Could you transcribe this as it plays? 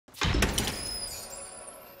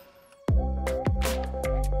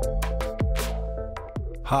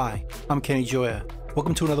Hi, I'm Kenny Joya.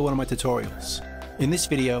 Welcome to another one of my tutorials. In this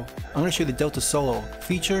video, I'm going to show you the Delta Solo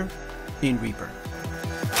feature in Reaper.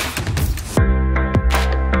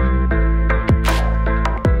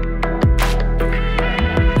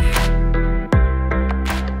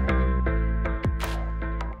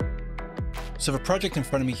 So I have a project in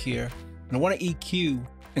front of me here, and I want to EQ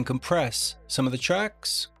and compress some of the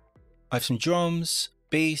tracks. I have some drums,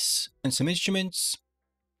 bass, and some instruments,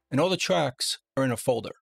 and all the tracks are in a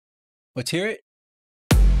folder. Let's hear it.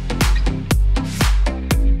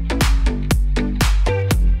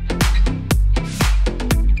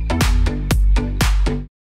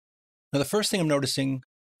 Now the first thing I'm noticing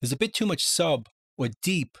is a bit too much sub or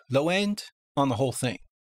deep low end on the whole thing,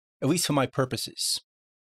 at least for my purposes.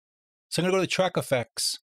 So I'm going to go to Track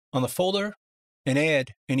Effects on the folder and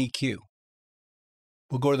add an EQ.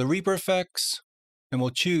 We'll go to the Reaper effects and we'll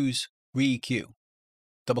choose Re-EQ.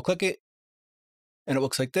 Double click it and it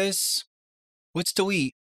looks like this. Let's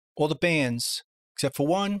delete all the bands except for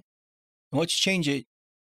one, and let's change it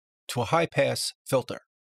to a high pass filter.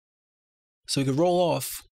 So we can roll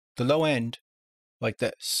off the low end like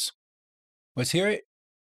this. Let's hear it.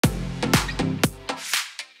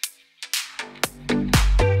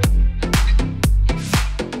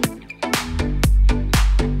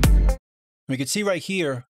 We can see right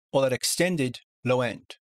here all that extended low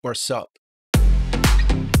end or sub.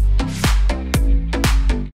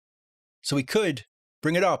 So we could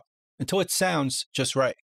bring it up until it sounds just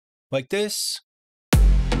right, like this.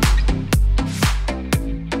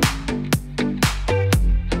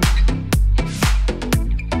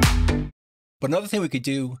 But another thing we could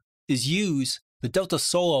do is use the Delta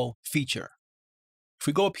Solo feature. If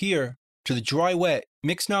we go up here to the dry wet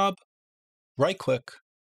mix knob, right click,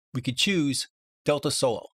 we could choose Delta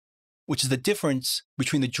Solo, which is the difference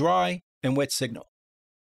between the dry and wet signal.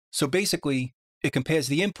 So basically, it compares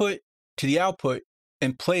the input to the output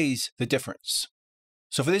and plays the difference.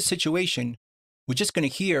 So for this situation, we're just going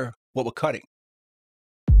to hear what we're cutting.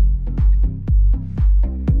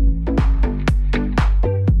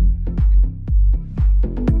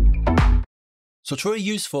 So it's really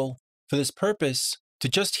useful for this purpose to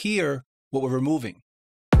just hear what we're removing.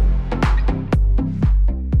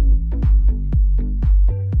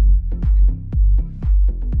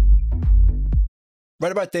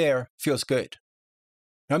 Right about there feels good.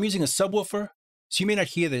 Now I'm using a subwoofer, so you may not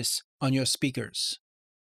hear this on your speakers.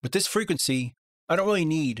 But this frequency, I don't really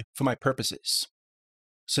need for my purposes.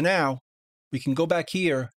 So now we can go back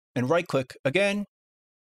here and right click again,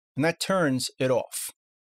 and that turns it off.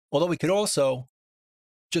 Although we could also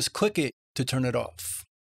just click it to turn it off.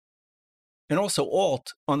 And also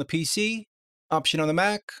Alt on the PC, Option on the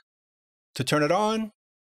Mac to turn it on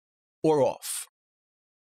or off.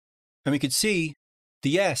 And we can see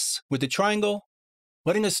the S with the triangle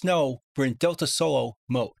letting us know we're in Delta Solo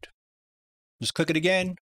mode. Just click it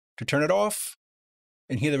again to turn it off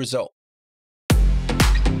and hear the result.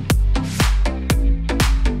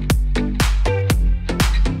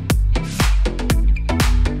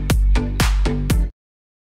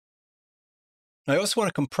 I also want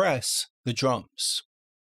to compress the drums.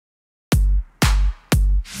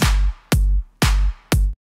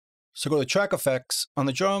 So go to Track Effects on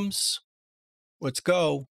the drums. Let's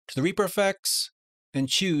go to the Reaper effects and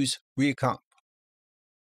choose Re-Comp,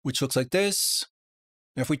 which looks like this.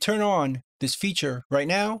 And if we turn on this feature right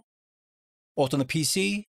now, Alt on the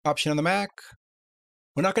PC, Option on the Mac,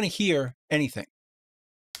 we're not going to hear anything.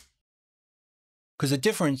 Because the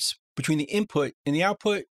difference between the input and the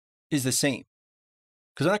output is the same.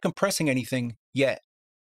 Because we're not compressing anything yet.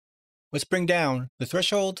 Let's bring down the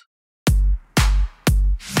threshold.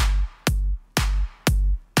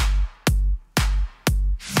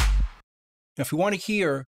 Now, if we want to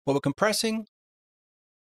hear what we're compressing,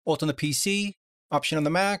 Alt on the PC, Option on the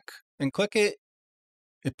Mac, and click it,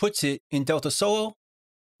 it puts it in Delta Solo.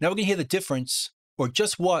 Now we can hear the difference, or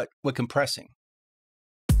just what we're compressing.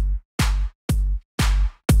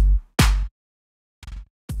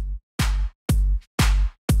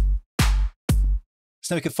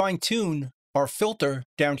 So now we can fine-tune our filter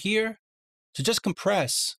down here to just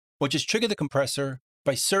compress, or just trigger the compressor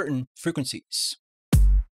by certain frequencies.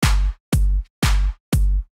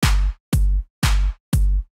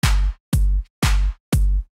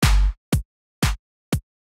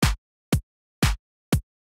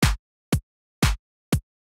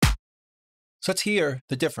 So let's hear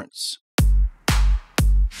the difference.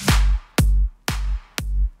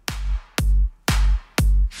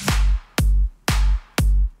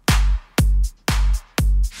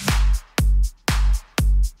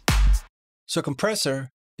 So a compressor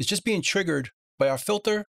is just being triggered by our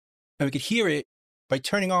filter, and we could hear it by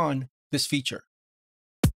turning on this feature.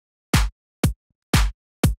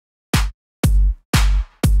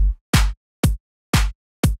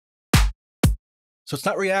 So it's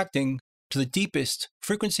not reacting to the deepest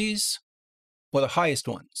frequencies or the highest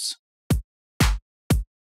ones.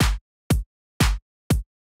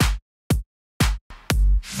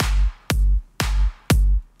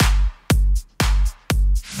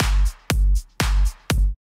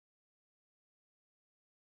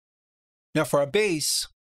 Now for our bass,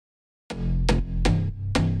 it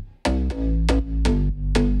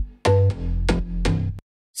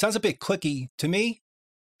sounds a bit clicky to me,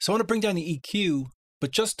 so I want to bring down the EQ,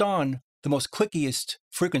 but just on the most clickiest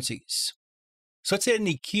frequencies. So let's add an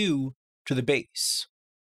EQ to the bass.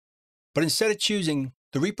 But instead of choosing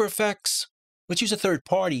the Reaper effects, let's use a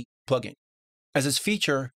third-party plugin, as this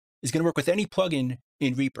feature is going to work with any plugin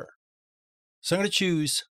in Reaper. So I'm going to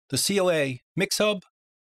choose the CLA Mix Hub,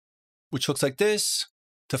 which looks like this,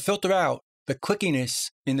 to filter out the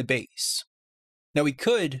clickiness in the bass. Now we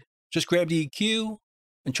could just grab the EQ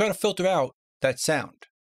and try to filter out that sound.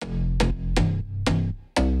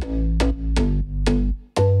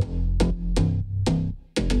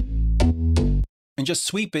 And just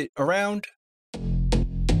sweep it around.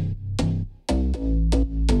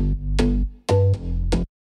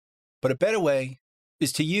 But a better way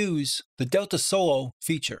is to use the Delta Solo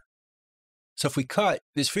feature. So if we cut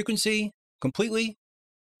this frequency completely,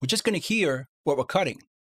 we're just going to hear what we're cutting.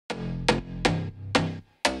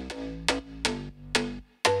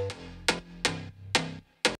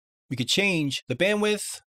 We could change the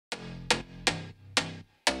bandwidth.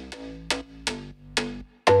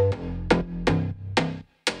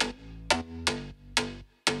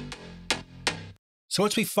 So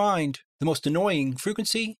once we find the most annoying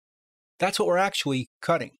frequency, that's what we're actually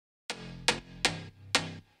cutting.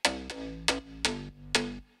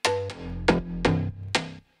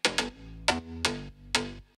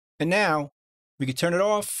 And now we can turn it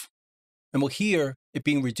off and we'll hear it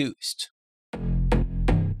being reduced.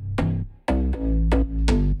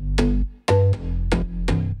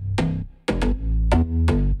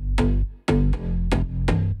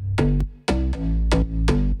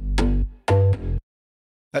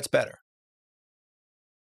 That's better.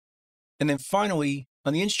 And then finally,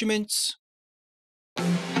 on the instruments,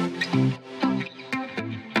 it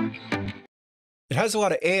has a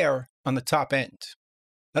lot of air on the top end.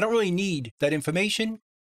 I don't really need that information,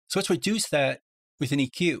 so let's reduce that with an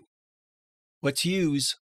EQ. Let's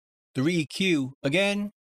use the re-EQ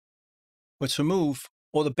again. Let's remove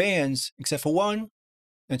all the bands except for one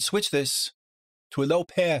and switch this to a low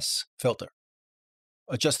pass filter.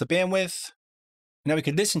 Adjust the bandwidth. Now we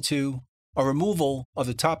can listen to a removal of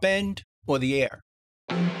the top end or the air.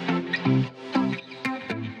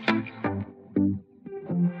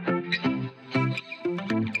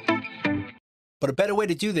 But a better way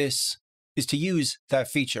to do this is to use that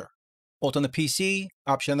feature. Alt on the PC,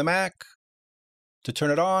 Option on the Mac, to turn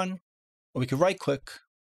it on, or we can right-click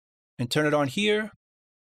and turn it on here.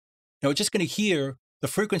 Now we're just going to hear the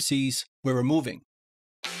frequencies we're removing.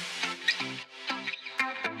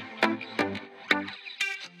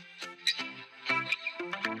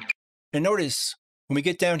 And notice, when we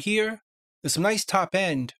get down here, there's some nice top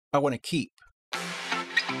end I want to keep.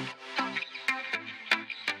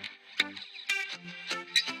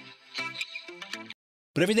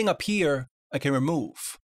 But everything up here, I can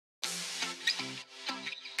remove.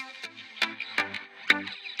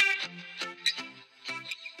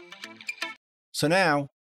 So now,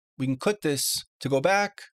 we can click this to go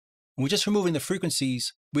back, and we're just removing the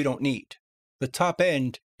frequencies we don't need. The top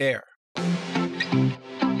end air.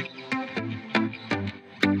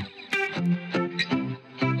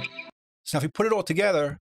 So now if we put it all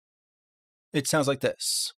together, it sounds like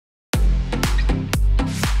this.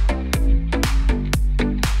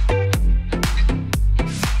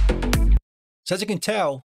 So as you can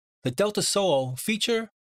tell, the Delta Solo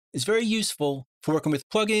feature is very useful for working with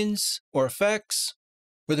plugins or effects,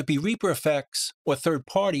 whether it be Reaper effects or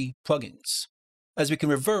third-party plugins, as we can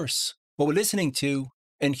reverse what we're listening to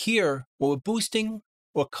and hear what we're boosting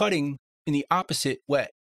or cutting in the opposite way.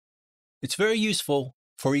 It's very useful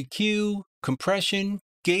for EQ, compression,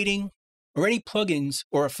 gating, or any plugins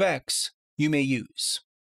or effects you may use.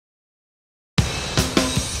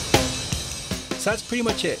 So that's pretty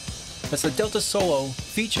much it. That's the Delta Solo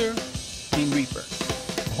feature in Reaper.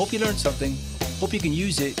 I hope you learned something, hope you can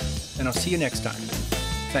use it, and I'll see you next time.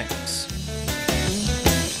 Thanks.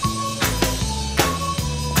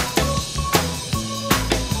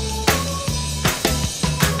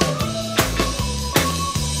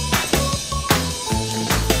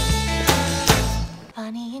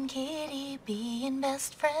 Bonnie and Kate. city, being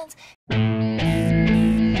best friends.